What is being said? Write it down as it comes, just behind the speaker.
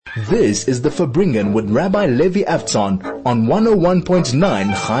This is the Fabringen with Rabbi Levi Avtzon on 101.9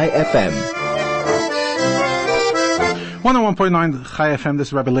 Chai FM. 101.9 Chai FM, this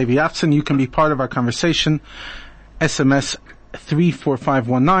is Rabbi Levi Avtzon. You can be part of our conversation. SMS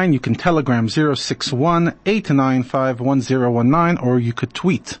 34519. You can telegram 061-895-1019, or you could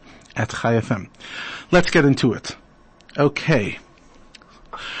tweet at Chai FM. Let's get into it. Okay.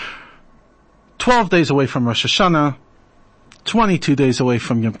 12 days away from Rosh Hashanah, 22 days away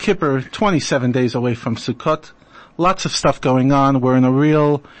from Yom Kippur, 27 days away from Sukkot. Lots of stuff going on. We're in a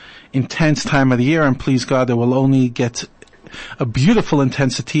real intense time of the year, and please God, it will only get a beautiful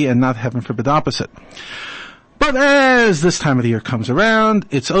intensity and not, heaven forbid, opposite. But as this time of the year comes around,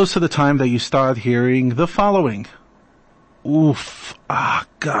 it's also the time that you start hearing the following. Oof.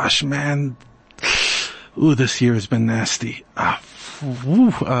 Gosh, man. Ooh, this year has been nasty.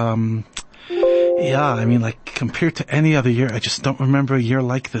 Yeah, I mean, like, compared to any other year, I just don't remember a year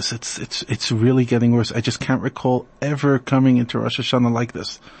like this. It's really getting worse. I just can't recall ever coming into Rosh Hashanah like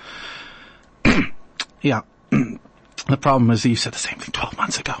this. Yeah. The problem is that you said the same thing 12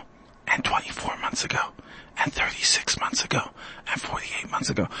 months ago, and 24 months ago, and 36 months ago, and 48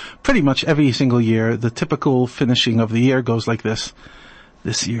 months ago. Pretty much every single year, the typical finishing of the year goes like this.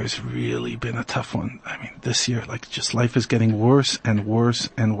 This year has really been a tough one. I mean, this year, like, just life is getting worse and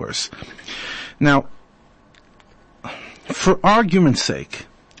worse and worse. Now, for argument's sake,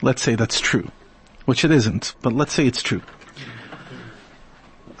 let's say that's true, which it isn't, but let's say it's true.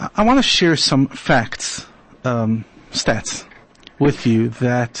 I want to share some facts, stats with you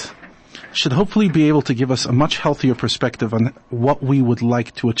that should hopefully be able to give us a much healthier perspective on what we would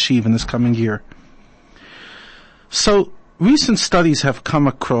like to achieve in this coming year. So, recent studies have come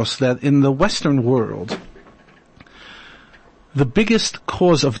across that in the Western world, the biggest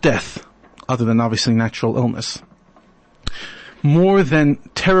cause of death, other than obviously natural illness, more than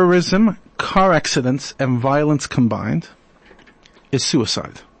terrorism, car accidents, and violence combined, is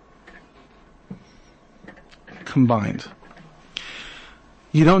suicide. Combined.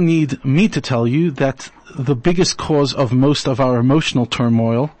 You don't need me to tell you that the biggest cause of most of our emotional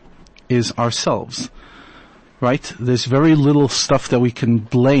turmoil is ourselves. Right? There's very little stuff that we can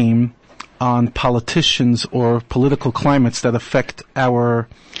blame on politicians or political climates that affect our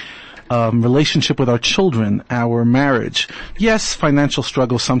relationship with our children, our marriage. Yes, financial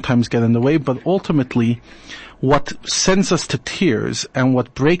struggles sometimes get in the way, but ultimately, what sends us to tears and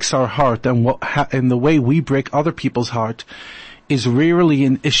what breaks our heart and and the way we break other people's heart is rarely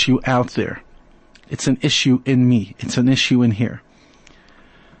an issue out there. It's an issue in me. It's an issue in here.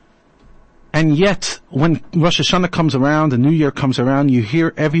 And yet, when Rosh Hashanah comes around, the New Year comes around, you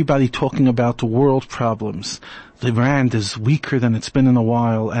hear everybody talking about the world problems. The rand is weaker than it's been in a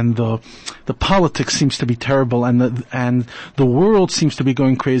while, and the politics seems to be terrible, and the world seems to be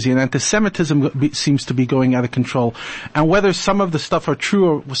going crazy, and anti-Semitism seems to be going out of control. And whether some of the stuff are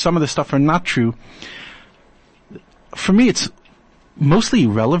true or some of the stuff are not true, for me it's mostly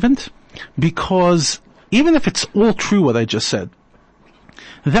irrelevant, because even if it's all true what I just said,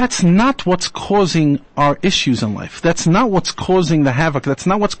 that's not what's causing our issues in life. That's not what's causing the havoc. That's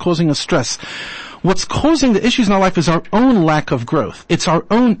not what's causing the stress. What's causing the issues in our life is our own lack of growth. It's our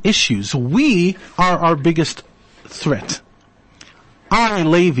own issues. We are our biggest threat. I,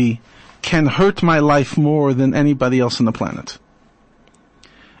 Levi, can hurt my life more than anybody else on the planet.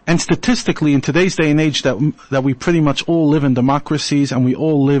 And statistically, in today's day and age that we pretty much all live in democracies and we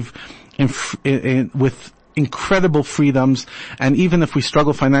all live with incredible freedoms, and even if we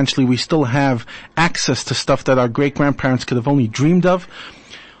struggle financially, we still have access to stuff that our great-grandparents could have only dreamed of.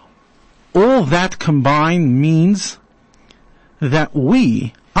 All that combined means that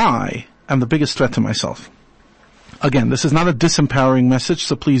I am the biggest threat to myself. Again, this is not a disempowering message,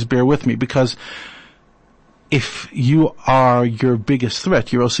 so please bear with me, because if you are your biggest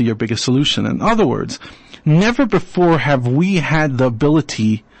threat, you're also your biggest solution. In other words, never before have we had the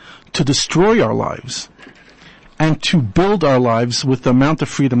ability to destroy our lives and to build our lives with the amount of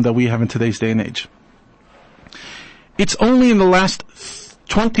freedom that we have in today's day and age. It's only in the last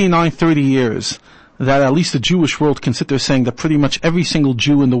 29, 30 years that at least the Jewish world can sit there saying that pretty much every single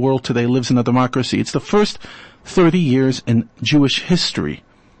Jew in the world today lives in a democracy. It's the first 30 years in Jewish history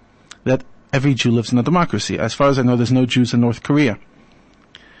that every Jew lives in a democracy. As far as I know, there's no Jews in North Korea.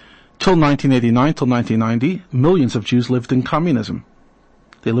 Till 1989, till 1990, millions of Jews lived in communism.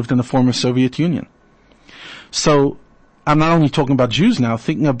 They lived in the former Soviet Union. So, I'm not only talking about Jews now,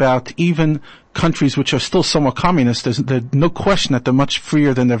 thinking about even countries which are still somewhat communist. There's no question that they're much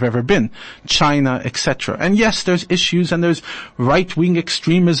freer than they've ever been. China, etc. And yes, there's issues and there's right-wing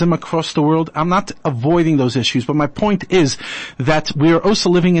extremism across the world. I'm not avoiding those issues, but my point is that we are also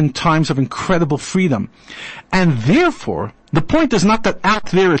living in times of incredible freedom. And therefore, the point is not that out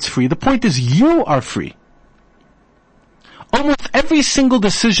there it's free. The point is you are free. Almost every single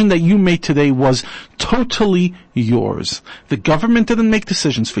decision that you made today was totally yours. The government didn't make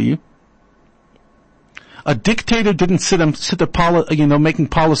decisions for you. A dictator didn't sit there, making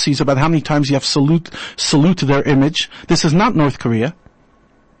policies about how many times you have salute their image. This is not North Korea.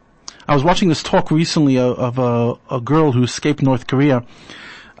 I was watching this talk recently of a girl who escaped North Korea.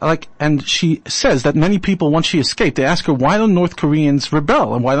 And she says that many people, once she escaped, they ask her, why don't North Koreans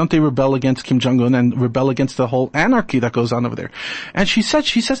rebel? And why don't they rebel against Kim Jong-un and rebel against the whole anarchy that goes on over there? And she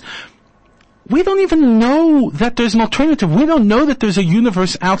says, we don't even know that there's an alternative. We don't know that there's a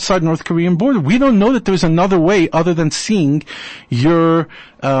universe outside North Korean border. We don't know that there's another way other than seeing your,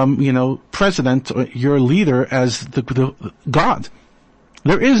 president or your leader as the God.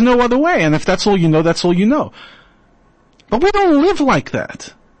 There is no other way. And if that's all you know, that's all you know. But we don't live like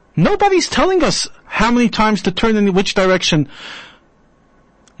that. Nobody's telling us how many times to turn in which direction.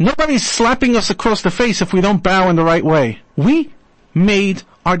 Nobody's slapping us across the face if we don't bow in the right way. We made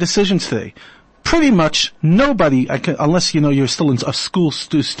our decisions today. Pretty much nobody, unless you're still a school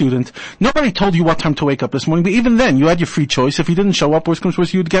student, nobody told you what time to wake up this morning. But even then, you had your free choice. If you didn't show up, worst comes to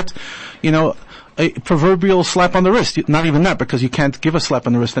worst, you'd get, a proverbial slap on the wrist. Not even that, because you can't give a slap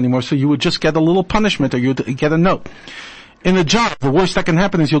on the wrist anymore. So you would just get a little punishment, or you'd get a note. In a job, the worst that can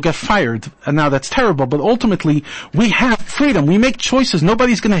happen is you'll get fired. And now that's terrible, but ultimately, we have freedom. We make choices.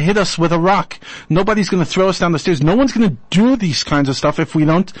 Nobody's gonna hit us with a rock. Nobody's gonna throw us down the stairs. No one's gonna do these kinds of stuff if we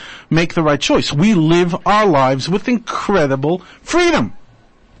don't make the right choice. We live our lives with incredible freedom.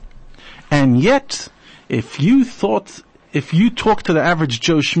 And yet, if you talk to the average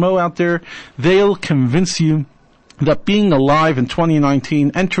Joe Schmo out there, they'll convince you that being alive in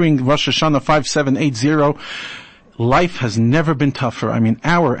 2019, entering Rosh Hashanah 5780, life has never been tougher. I mean,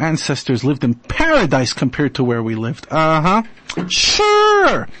 our ancestors lived in paradise compared to where we lived.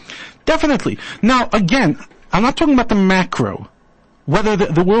 Sure. Definitely. Now, again, I'm not talking about the macro. Whether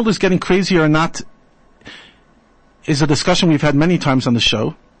the world is getting crazier or not is a discussion we've had many times on the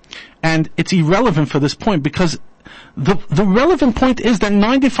show. And it's irrelevant for this point, because the relevant point is that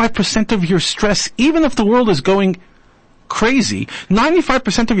 95% of your stress, even if the world is going crazy,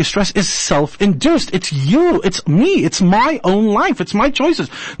 95% of your stress is self-induced. It's you, it's me, it's my own life, it's my choices.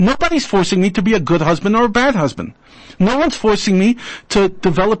 Nobody's forcing me to be a good husband or a bad husband. No one's forcing me to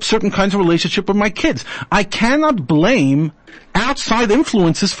develop certain kinds of relationship with my kids. I cannot blame outside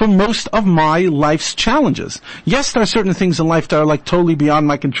influences for most of my life's challenges. Yes, there are certain things in life that are totally beyond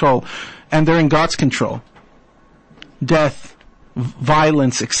my control, and they're in God's control. Death,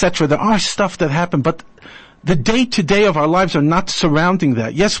 violence, etc. There are stuff that happen, but the day-to-day of our lives are not surrounding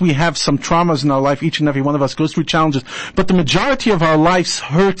that. Yes, we have some traumas in our life. Each and every one of us goes through challenges. But the majority of our life's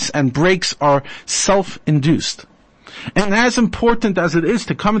hurts and breaks are self-induced. And as important as it is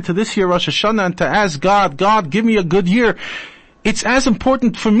to come into this year, Rosh Hashanah, and to ask God, give me a good year, it's as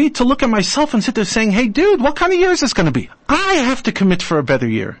important for me to look at myself and sit there saying, hey dude, what kind of year is this going to be? I have to commit for a better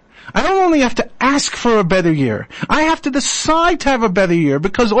year. I don't only have to ask for a better year. I have to decide to have a better year,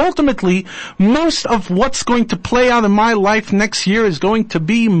 because ultimately, most of what's going to play out in my life next year is going to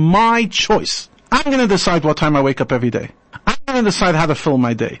be my choice. I'm going to decide what time I wake up every day. I'm going to decide how to fill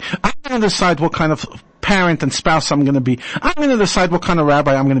my day. I'm going to decide what kind of parent and spouse I'm going to be. I'm going to decide what kind of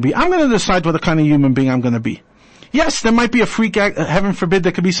rabbi I'm going to be. I'm going to decide what kind of human being I'm going to be. Yes, there might be a freak act, heaven forbid,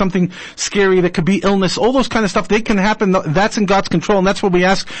 there could be something scary, there could be illness, all those kind of stuff, they can happen, that's in God's control, and that's what we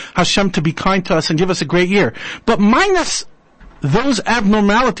ask Hashem to be kind to us and give us a great year. But minus those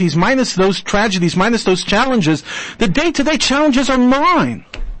abnormalities, minus those tragedies, minus those challenges, the day-to-day challenges are mine.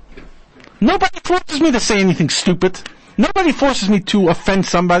 Nobody forces me to say anything stupid. Nobody forces me to offend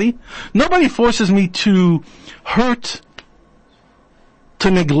somebody. Nobody forces me to hurt, to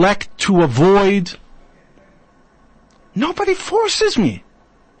neglect, to avoid. Nobody forces me.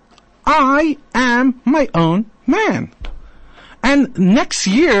 I am my own man. And next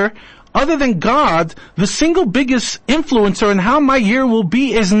year, other than God, the single biggest influencer in how my year will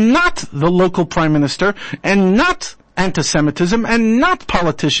be is not the local prime minister, and not anti-Semitism, and not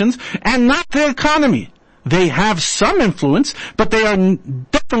politicians, and not the economy. They have some influence, but they are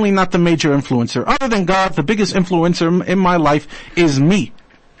definitely not the major influencer. Other than God, the biggest influencer in my life is me.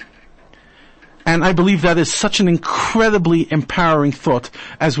 And I believe that is such an incredibly empowering thought,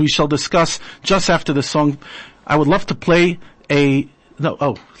 as we shall discuss just after the song. I would love to play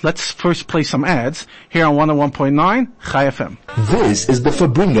let's first play some ads here on 101.9 Chai FM. This is the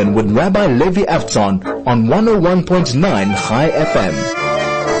Farbrengen with Rabbi Levi Avtzon on 101.9 Chai FM.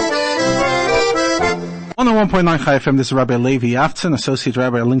 101.9 Chai FM, this is Rabbi Levi Avtzon, Associate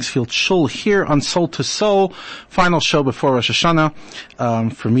Rabbi at Linksfield Shul, here on Soul to Soul, final show before Rosh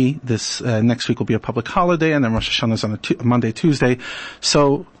Hashanah. For me, this next week will be a public holiday, and then Rosh Hashanah is on a Monday, Tuesday.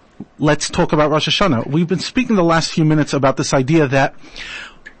 So let's talk about Rosh Hashanah. We've been speaking the last few minutes about this idea that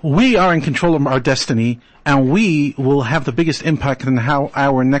we are in control of our destiny, and we will have the biggest impact in how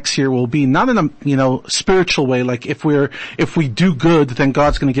our next year will be. Not in a, spiritual way, like if we do good, then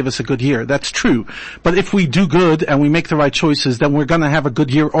God's going to give us a good year. That's true. But if we do good and we make the right choices, then we're going to have a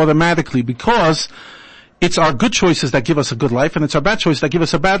good year automatically, because it's our good choices that give us a good life, and it's our bad choices that give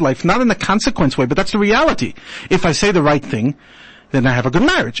us a bad life. Not in a consequence way, but that's the reality. If I say the right thing, then I have a good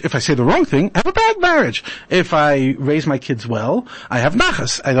marriage. If I say the wrong thing, I have a bad marriage. If I raise my kids well, I have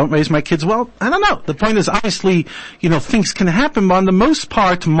nachas. I don't raise my kids well, I don't know. The point is, obviously, things can happen, but on the most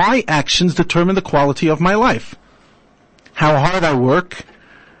part, my actions determine the quality of my life. How hard I work,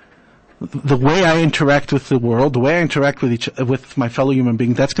 the way I interact with the world, the way I interact with my fellow human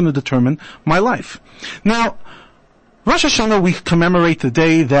beings, that's going to determine my life. Now, Rosh Hashanah, we commemorate the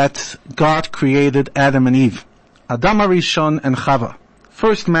day that God created Adam and Eve. Adam HaRishon and Chava.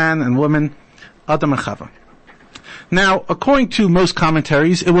 First man and woman, Adam and Chava. Now, according to most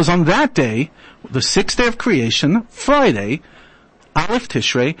commentaries, it was on that day, the sixth day of creation, Friday, Aleph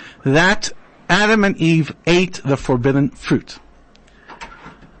Tishrei, that Adam and Eve ate the forbidden fruit.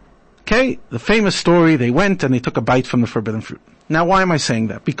 Okay, the famous story, they went and they took a bite from the forbidden fruit. Now, why am I saying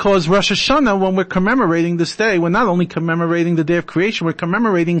that? Because Rosh Hashanah, when we're commemorating this day, we're not only commemorating the day of creation, we're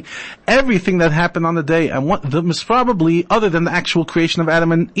commemorating everything that happened on the day. And the most probably, other than the actual creation of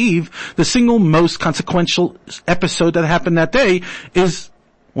Adam and Eve, the single most consequential episode that happened that day is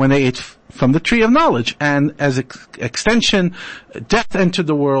when they ate from the tree of knowledge. And as extension, death entered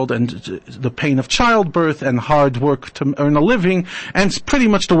the world, and the pain of childbirth and hard work to earn a living, and it's pretty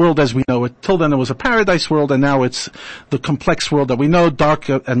much the world as we know it. Till then it was a paradise world, and now it's the complex world that we know, dark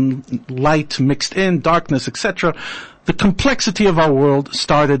and light mixed in, darkness, etc. The complexity of our world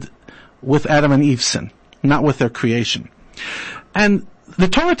started with Adam and Eve's sin, not with their creation. And the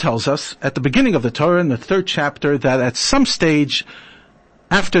Torah tells us, at the beginning of the Torah, in the 3rd chapter, that at some stage,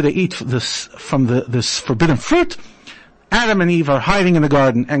 after they eat this forbidden fruit, Adam and Eve are hiding in the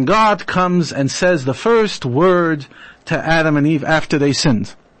garden, and God comes and says the first word to Adam and Eve after they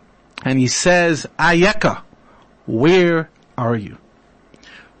sinned. And he says, Ayeka, where are you?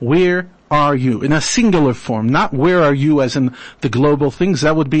 Where are you? In a singular form, not where are you as in the global things.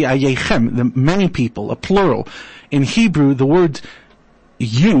 That would be Ayechem, the many people, a plural. In Hebrew, the word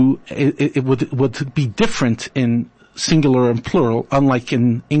you, it would be different in singular and plural, unlike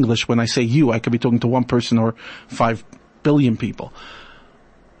in English when I say you, I could be talking to one person or 5 billion people.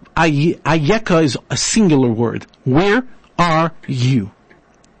 Ayeka is a singular word. Where are you?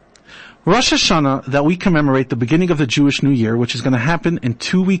 Rosh Hashanah, that we commemorate the beginning of the Jewish New Year, which is going to happen in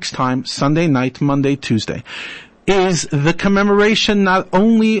 2 weeks' time, Sunday night, Monday, Tuesday, is the commemoration not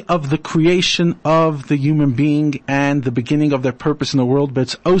only of the creation of the human being and the beginning of their purpose in the world, but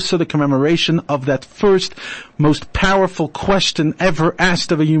it's also the commemoration of that first, most powerful question ever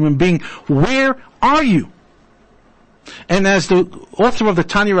asked of a human being. Where are you? And as the author of the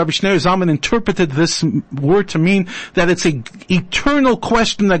Tanya, Rabbi Shneur Zalman, interpreted this word to mean that it's an eternal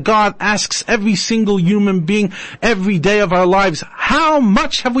question that God asks every single human being every day of our lives. How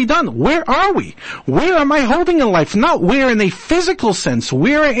much have we done? Where are we? Where am I holding in life? Not where in a physical sense,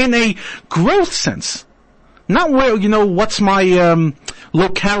 where in a growth sense. Not where, what's my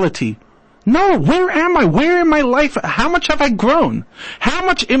locality. No, where am I? Where in my life? How much have I grown? How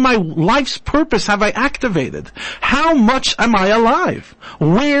much in my life's purpose have I activated? How much am I alive?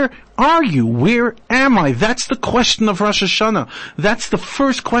 Where are you? Where am I? That's the question of Rosh Hashanah. That's the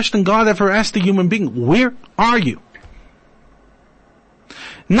first question God ever asked a human being. Where are you?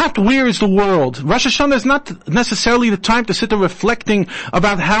 Not where is the world. Rosh Hashanah is not necessarily the time to sit there reflecting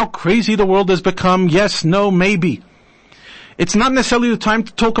about how crazy the world has become. Yes, no, maybe. It's not necessarily the time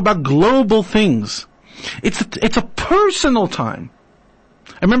to talk about global things. It's a personal time.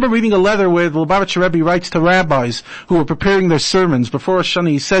 I remember reading a letter where the Lubavitcher Rebbe writes to rabbis who are preparing their sermons before Rosh Hashanah.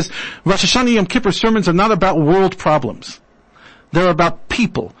 He says, Rosh Hashanah Yom Kippur sermons are not about world problems. They're about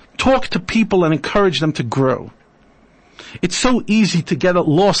people. Talk to people and encourage them to grow. It's so easy to get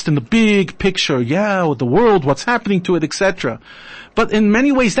lost in the big picture. Yeah, the world, what's happening to it, etc. But in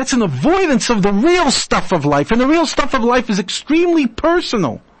many ways, that's an avoidance of the real stuff of life. And the real stuff of life is extremely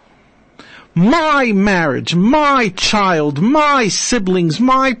personal. my marriage, my child, my siblings,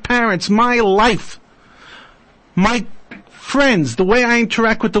 my parents, my life, my friends, the way I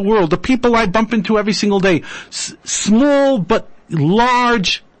interact with the world, the people I bump into every single day, small but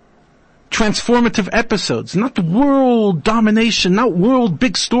large transformative episodes, not world domination, not world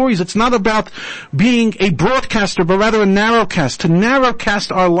big stories. It's not about being a broadcaster, but rather a narrowcast, to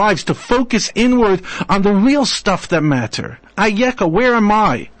narrowcast our lives, to focus inward on the real stuff that matter. Ayeka, where am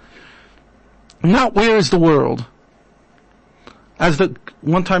I? Not where is the world. As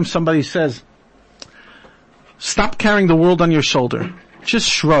one time somebody says, stop carrying the world on your shoulder. Just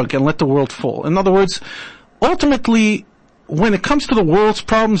shrug and let the world fall. In other words, ultimately, when it comes to the world's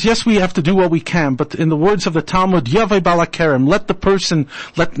problems, yes, we have to do what we can, but in the words of the Talmud, Yaveh Balakerem,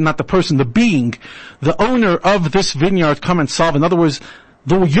 the being, the owner of this vineyard come and solve. In other words,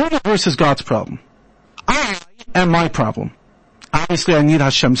 the universe is God's problem. I am my problem. Obviously, I need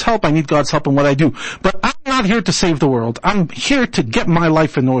Hashem's help. I need God's help in what I do. But I'm not here to save the world. I'm here to get my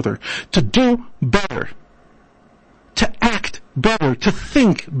life in order, to do better, to act better, to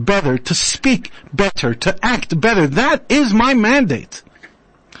think better, to speak better, to act better. That is my mandate.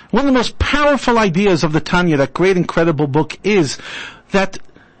 One of the most powerful ideas of the Tanya, that great incredible book, is that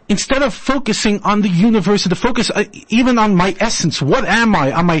instead of focusing on the universe, to focus even on my essence. What am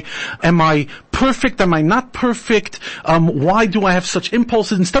I? Am I perfect? Am I not perfect? Why do I have such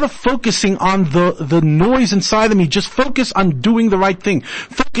impulses? Instead of focusing on the noise inside of me, just focus on doing the right thing.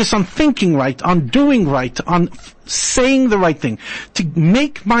 Focus on thinking right, on doing right, on saying the right thing, to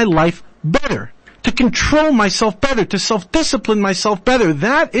make my life better, to control myself better, to self-discipline myself better.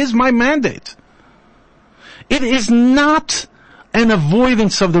 That is my mandate. It is not an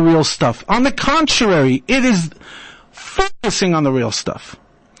avoidance of the real stuff. On the contrary, it is focusing on the real stuff.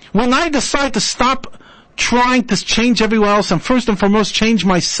 When I decide to stop trying to change everyone else and first and foremost change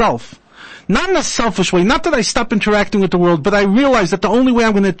myself, not in a selfish way, not that I stop interacting with the world, but I realize that the only way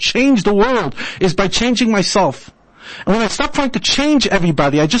I'm going to change the world is by changing myself. And when I stop trying to change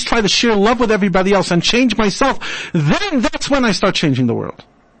everybody, I just try to share love with everybody else and change myself, then that's when I start changing the world.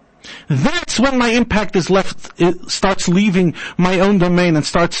 That's when my impact it starts leaving my own domain and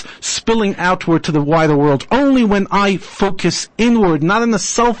starts spilling outward to the wider world. Only when I focus inward, not in a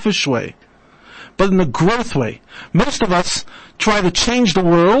selfish way, but in a growth way. Most of us try to change the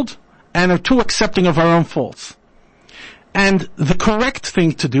world and are too accepting of our own faults. And the correct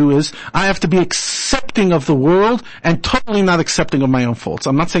thing to do is, I have to be accepting of the world and totally not accepting of my own faults.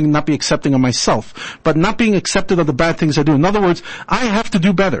 I'm not saying not be accepting of myself, but not being accepted of the bad things I do. In other words, I have to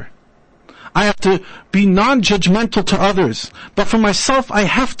do better. I have to be non-judgmental to others. But for myself, I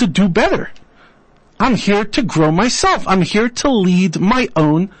have to do better. I'm here to grow myself. I'm here to lead my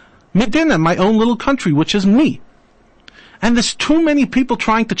own Medina, my own little country, which is me. And there's too many people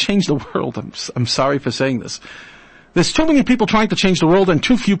trying to change the world. I'm sorry for saying this. There's too many people trying to change the world and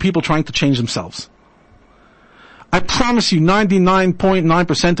too few people trying to change themselves. I promise you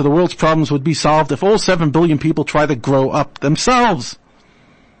 99.9% of the world's problems would be solved if all 7 billion people try to grow up themselves.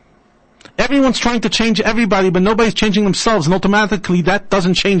 Everyone's trying to change everybody, but nobody's changing themselves, and automatically that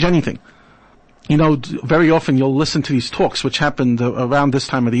doesn't change anything. You know, very often you'll listen to these talks, which happened around this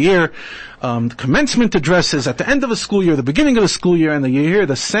time of the year. The commencement addresses at the end of the school year, the beginning of the school year, and you hear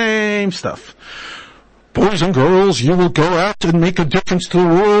the same stuff. Boys and girls, you will go out and make a difference to the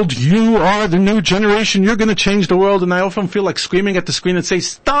world. You are the new generation. You're going to change the world. And I often feel like screaming at the screen and say,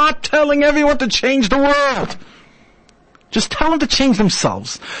 stop telling everyone to change the world. Just tell them to change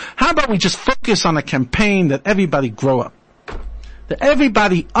themselves. How about we just focus on a campaign that everybody grow up? That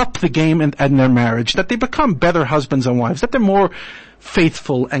everybody up the game in their marriage, that they become better husbands and wives, that they're more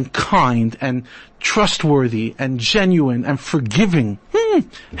faithful and kind and trustworthy and genuine and forgiving.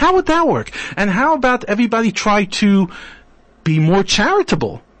 How would that work? And how about everybody try to be more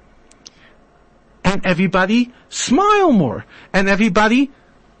charitable? And everybody smile more. And everybody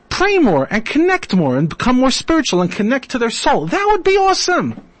pray more and connect more and become more spiritual and connect to their soul. That would be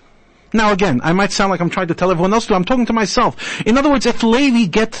awesome. Now again, I might sound like I'm trying to tell everyone else to. I'm talking to myself. In other words, if Levi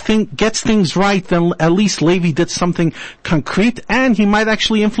gets things right, then at least Levi did something concrete, and he might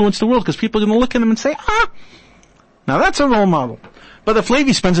actually influence the world, because people are going to look at him and say, now that's a role model. But if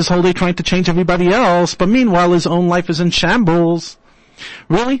Levi spends his whole day trying to change everybody else, but meanwhile his own life is in shambles,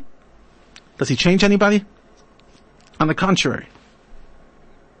 really? Does he change anybody? On the contrary.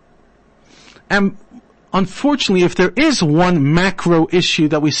 And unfortunately, if there is one macro issue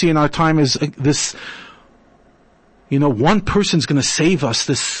that we see in our time, is this one person's gonna save us,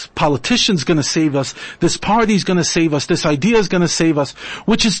 this politician's gonna save us, this party's gonna save us, this idea's gonna save us,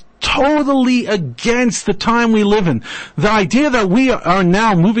 which is totally against the time we live in. The idea that we are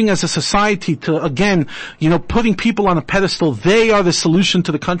now moving as a society to, again, putting people on a pedestal, they are the solution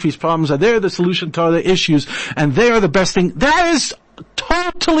to the country's problems, or they're the solution to other issues, and they are the best thing, that is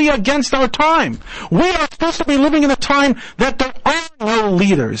totally against our time. We are supposed to be living in a time that there are no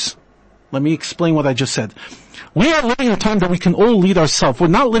leaders. Let me explain what I just said. We are living in a time that we can all lead ourselves. We're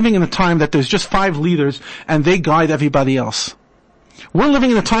not living in a time that there's just 5 leaders and they guide everybody else. We're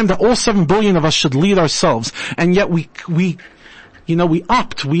living in a time that all 7 billion of us should lead ourselves. And yet we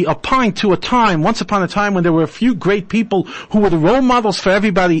opine to a time, once upon a time when there were a few great people who were the role models for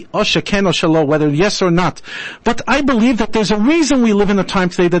everybody, Ken or Shalom, whether yes or not. But I believe that there's a reason we live in a time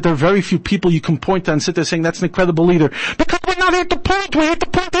today that there are very few people you can point to and sit there saying that's an incredible leader. Because we're not here to point, we're here to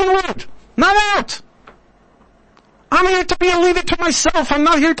point inward, not out. I'm here to be a leader to myself. I'm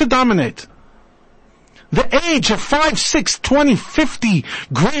not here to dominate. The age of 5, 6, 20, 50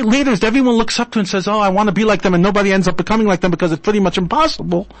 great leaders that everyone looks up to and says, I want to be like them, and nobody ends up becoming like them because it's pretty much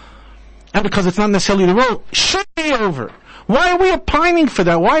impossible, and because it's not necessarily the role, should be over. Why are we opining for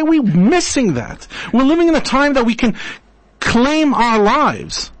that? Why are we missing that? We're living in a time that we can claim our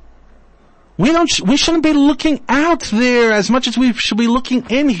lives. We shouldn't be looking out there as much as we should be looking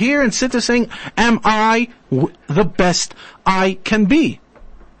in here and sit there saying, am I the best I can be?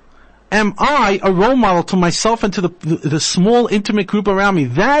 Am I a role model to myself and to the small intimate group around me?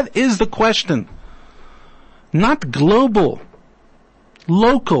 That is the question. Not global,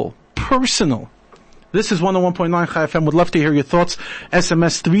 local, personal. This is 101.9 Chai FM. Would love to hear your thoughts.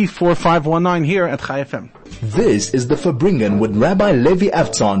 SMS 34519 here at Chai FM. This is the Farbrengen with Rabbi Levi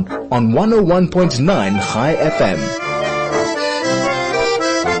Avtzon on 101.9 Chai FM.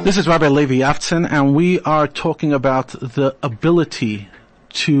 This is Rabbi Levi Avtzon, and we are talking about the ability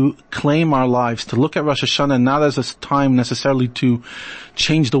to claim our lives, to look at Rosh Hashanah not as a time necessarily to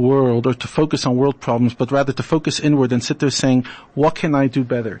change the world or to focus on world problems, but rather to focus inward and sit there saying, what can I do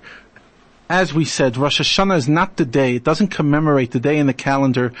better? As we said, Rosh Hashanah is not the day, it doesn't commemorate the day in the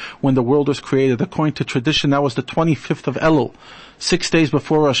calendar when the world was created. According to tradition, that was the 25th of Elul, 6 days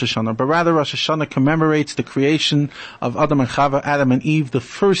before Rosh Hashanah. But rather, Rosh Hashanah commemorates the creation of Adam and Chava, Adam and Eve, the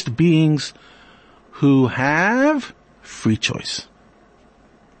first beings who have free choice.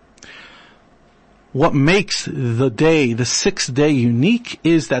 What makes the day, the 6th day, unique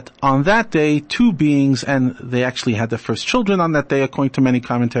is that on that day, 2 beings, and they actually had their first children on that day, according to many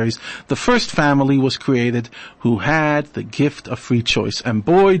commentaries, the first family was created who had the gift of free choice. And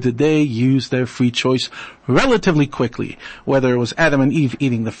boy, did they use their free choice relatively quickly. Whether it was Adam and Eve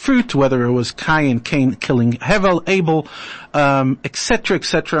eating the fruit, whether it was Cain killing Abel, etc.,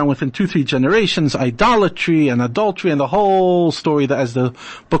 etc., and within 2-3 generations, idolatry and adultery and the whole story that, as the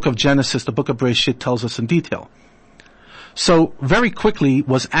book of Genesis, the book of Bereshit, tells us in detail. So very quickly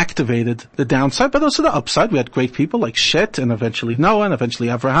was activated the downside, but also the upside. We had great people like Shet and eventually Noah and eventually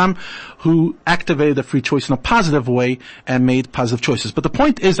Abraham who activated the free choice in a positive way and made positive choices. But the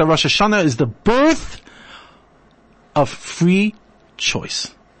point is that Rosh Hashanah is the birth of free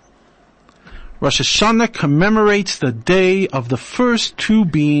choice. Rosh Hashanah commemorates the day of the first 2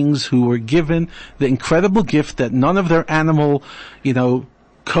 beings who were given the incredible gift that none of their animal,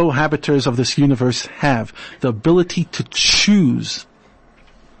 cohabitors of this universe have, the ability to choose.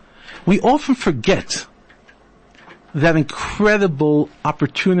 We often forget that incredible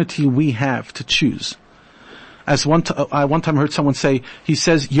opportunity we have to choose. As I one time heard someone say, he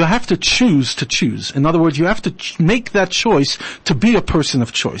says, you have to choose to choose. In other words, you have to make that choice to be a person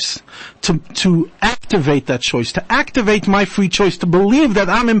of choice, to activate that choice, to activate my free choice, to believe that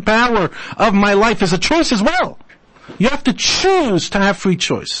I'm in power of my life is a choice as well. You have to choose to have free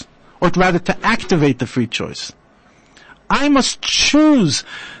choice, or rather to activate the free choice. I must choose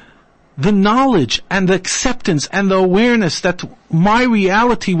the knowledge and the acceptance and the awareness that my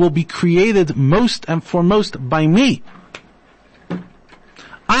reality will be created most and foremost by me.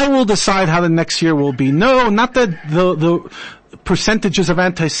 I will decide how the next year will be. No, not the percentages of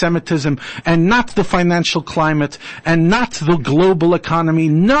anti-Semitism, and not the financial climate, and not the global economy.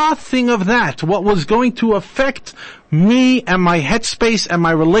 Nothing of that. What was going to affect me and my headspace and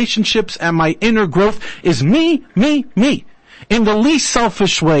my relationships and my inner growth is me, me, me. In the least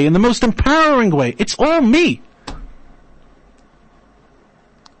selfish way, in the most empowering way. It's all me.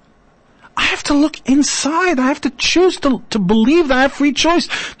 I have to look inside. I have to choose to believe that I have free choice,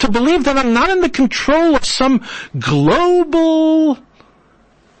 to believe that I'm not in the control of some global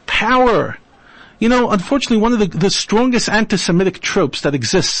power, Unfortunately, one of the strongest anti-Semitic tropes that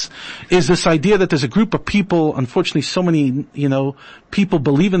exists is this idea that there's a group of people, unfortunately so many, people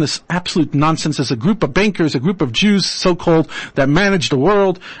believe in this absolute nonsense. There's a group of bankers, a group of Jews, so-called, that manage the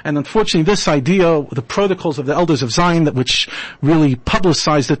world, and unfortunately this idea, the Protocols of the Elders of Zion, which really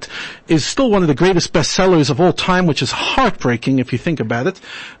publicized it, is still one of the greatest bestsellers of all time, which is heartbreaking if you think about it.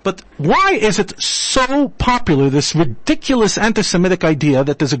 But why is it so popular, this ridiculous anti-Semitic idea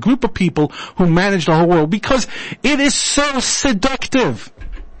that there's a group of people who manage the whole world? Because it is so seductive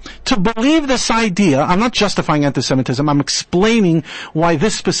to believe this idea. I'm not justifying anti-Semitism. I'm explaining why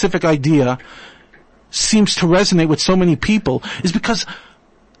this specific idea seems to resonate with so many people, is because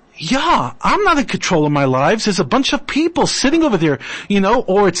I'm not in control of my lives. There's a bunch of people sitting over there,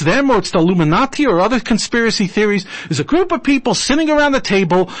 or it's them, or it's the Illuminati, or other conspiracy theories. There's a group of people sitting around the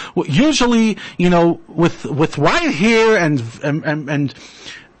table, usually, with white hair and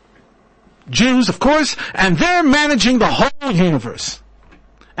Jews, of course, and they're managing the whole universe.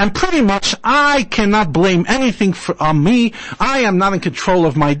 And pretty much, I cannot blame anything on me. I am not in control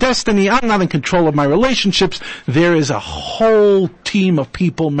of my destiny. I'm not in control of my relationships. There is a whole team of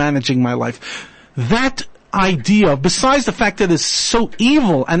people managing my life. That idea, besides the fact that it's so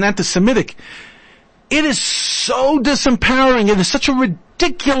evil and anti-Semitic, it is so disempowering. It is such a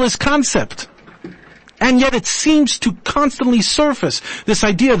ridiculous concept. And yet it seems to constantly surface, this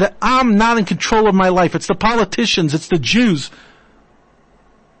idea that I'm not in control of my life. It's the politicians, it's the Jews,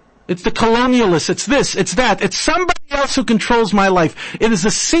 it's the colonialists, it's this, it's that, it's somebody else who controls my life. It is the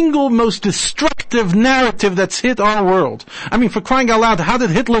single most destructive narrative that's hit our world. I mean, for crying out loud, how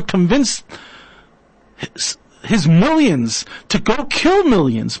did Hitler convince his millions to go kill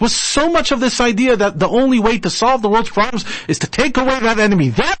millions? Was so much of this idea that the only way to solve the world's problems is to take away that enemy.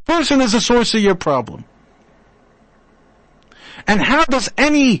 That person is the source of your problem. And how does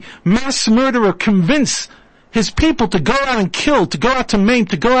any mass murderer convince his people to go out and kill, to go out to maim,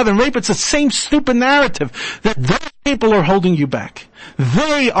 to go out and rape? It's the same stupid narrative that those people are holding you back.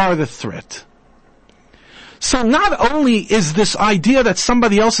 They are the threat. So not only is this idea that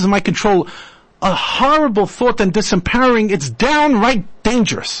somebody else is in my control a horrible thought and disempowering, it's downright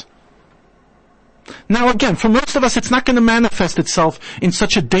dangerous. Now again, for most of us, it's not going to manifest itself in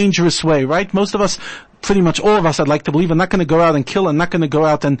such a dangerous way, right? Most of us, pretty much all of us, I'd like to believe, are not going to go out and kill and not going to go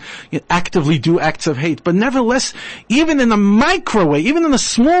out and actively do acts of hate. But nevertheless, even in a micro way, even in the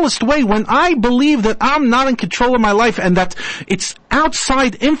smallest way, when I believe that I'm not in control of my life and that it's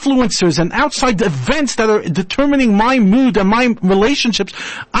outside influencers and outside events that are determining my mood and my relationships,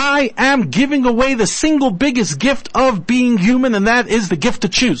 I am giving away the single biggest gift of being human, and that is the gift to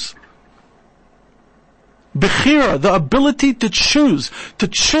choose. Bechira, the ability to choose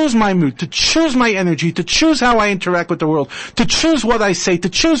my mood, to choose my energy, to choose how I interact with the world, to choose what I say, to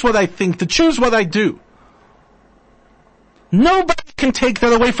choose what I think, to choose what I do. Nobody can take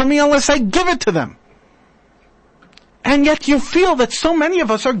that away from me unless I give it to them. And yet you feel that so many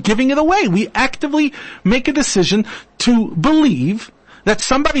of us are giving it away. We actively make a decision to believe that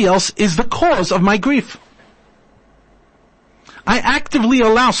somebody else is the cause of my grief. I actively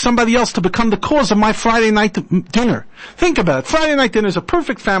allow somebody else to become the cause of my Friday night dinner. Think about it. Friday night dinner is a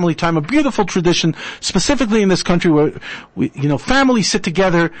perfect family time, a beautiful tradition, specifically in this country where families sit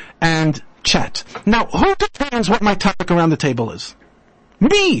together and chat. Now, who determines what my topic around the table is?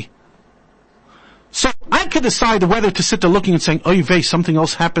 Me! So I could decide whether to sit there looking and saying, oy vey, something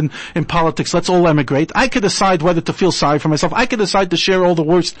else happened in politics, let's all emigrate. I could decide whether to feel sorry for myself. I could decide to share all the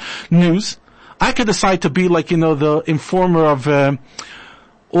worst news. I could decide to be like, the informer of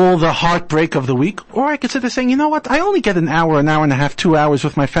all the heartbreak of the week. Or I could sit there saying, you know what, I only get an hour and a half, 2 hours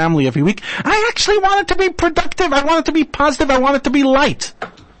with my family every week. I actually want it to be productive. I want it to be positive. I want it to be light.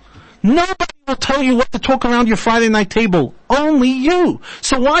 Nobody will tell you what to talk around your Friday night table. Only you.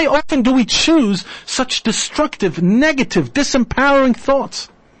 So why often do we choose such destructive, negative, disempowering thoughts?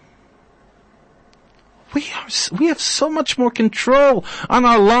 We have so much more control on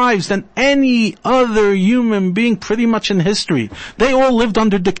our lives than any other human being pretty much in history. They all lived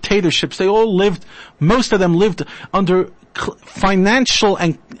under dictatorships. Most of them lived under financial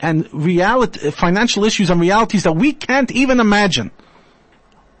financial issues and realities that we can't even imagine.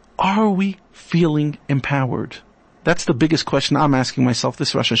 Are we feeling empowered? That's the biggest question I'm asking myself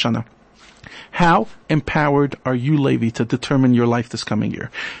this Rosh Hashanah. How empowered are you, Levi, to determine your life this coming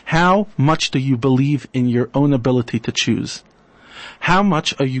year? How much do you believe in your own ability to choose? How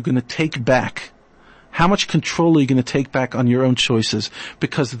much are you going to take back? How much control are you going to take back on your own choices?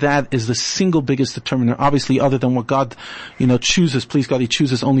 Because that is the single biggest determiner, obviously, other than what God, chooses. Please God, He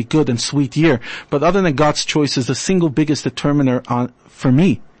chooses only good and sweet year. But other than God's choices, the single biggest determiner for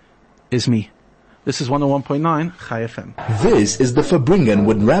me is me. This is 101.9 Chai FM. This is the Farbrengen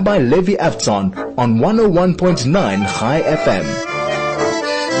with Rabbi Levi Avtzon on 101.9 Chai FM.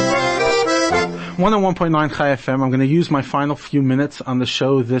 101.9 Chai FM. I'm going to use my final few minutes on the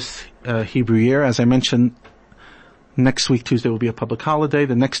show this Hebrew year. As I mentioned, next week, Tuesday, will be a public holiday.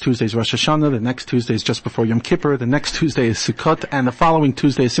 The next Tuesday is Rosh Hashanah. The next Tuesday is just before Yom Kippur. The next Tuesday is Sukkot. And the following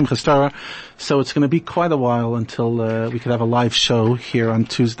Tuesday is Simchas Torah. So it's going to be quite a while until we could have a live show here on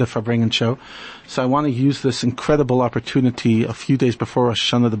Tuesday, the Farbrengen show. So I want to use this incredible opportunity a few days before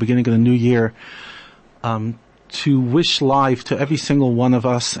Rosh Hashanah, the beginning of the new year, to wish live to every single one of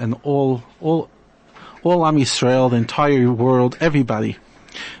us and all Am Yisrael, the entire world, everybody,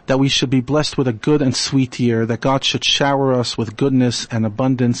 that we should be blessed with a good and sweet year, that God should shower us with goodness and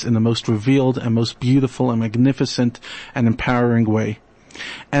abundance in the most revealed and most beautiful and magnificent and empowering way.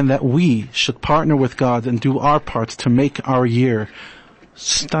 And that we should partner with God and do our part to make our year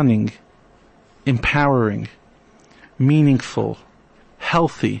stunning, empowering, meaningful,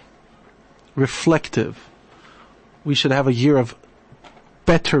 healthy, reflective. We should have a year of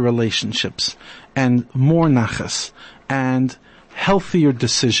better relationships and more nachas and healthier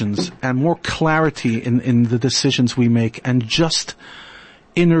decisions and more clarity in the decisions we make, and just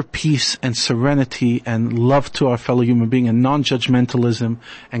inner peace and serenity and love to our fellow human being and non-judgmentalism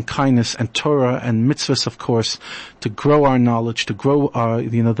and kindness and Torah and mitzvahs, of course, to grow our knowledge, to grow our,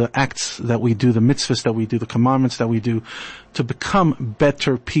 the acts that we do, the mitzvahs that we do, the commandments that we do, to become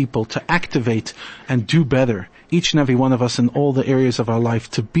better people, to activate and do better, each and every one of us in all the areas of our life,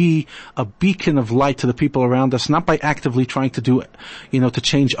 to be a beacon of light to the people around us, not by actively trying to do, to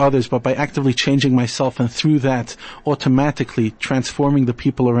change others, but by actively changing myself, and through that, automatically transforming the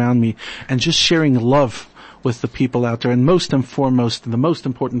people around me, and just sharing love with the people out there. And most and foremost, the most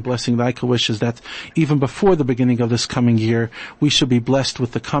important blessing that I could wish is that even before the beginning of this coming year, we should be blessed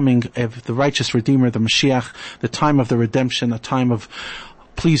with the coming of the righteous Redeemer, the Mashiach, the time of the redemption, a time of,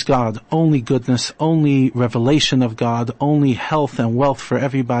 please God, only goodness, only revelation of God, only health and wealth for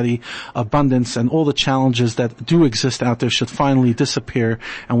everybody, abundance, and all the challenges that do exist out there should finally disappear,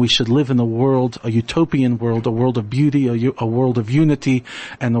 and we should live in a world, a utopian world, a world of beauty, a world of unity,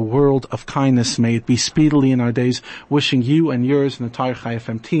 and a world of kindness. May it be speedily in our days. Wishing you and yours and the entire Chai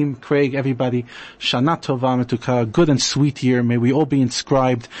FM team, Craig, everybody, Shana Tova Metuka, good and sweet year. May we all be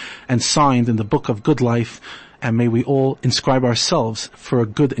inscribed and signed in the book of good life. And may we all inscribe ourselves for a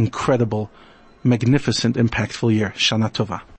good, incredible, magnificent, impactful year. Shana Tova.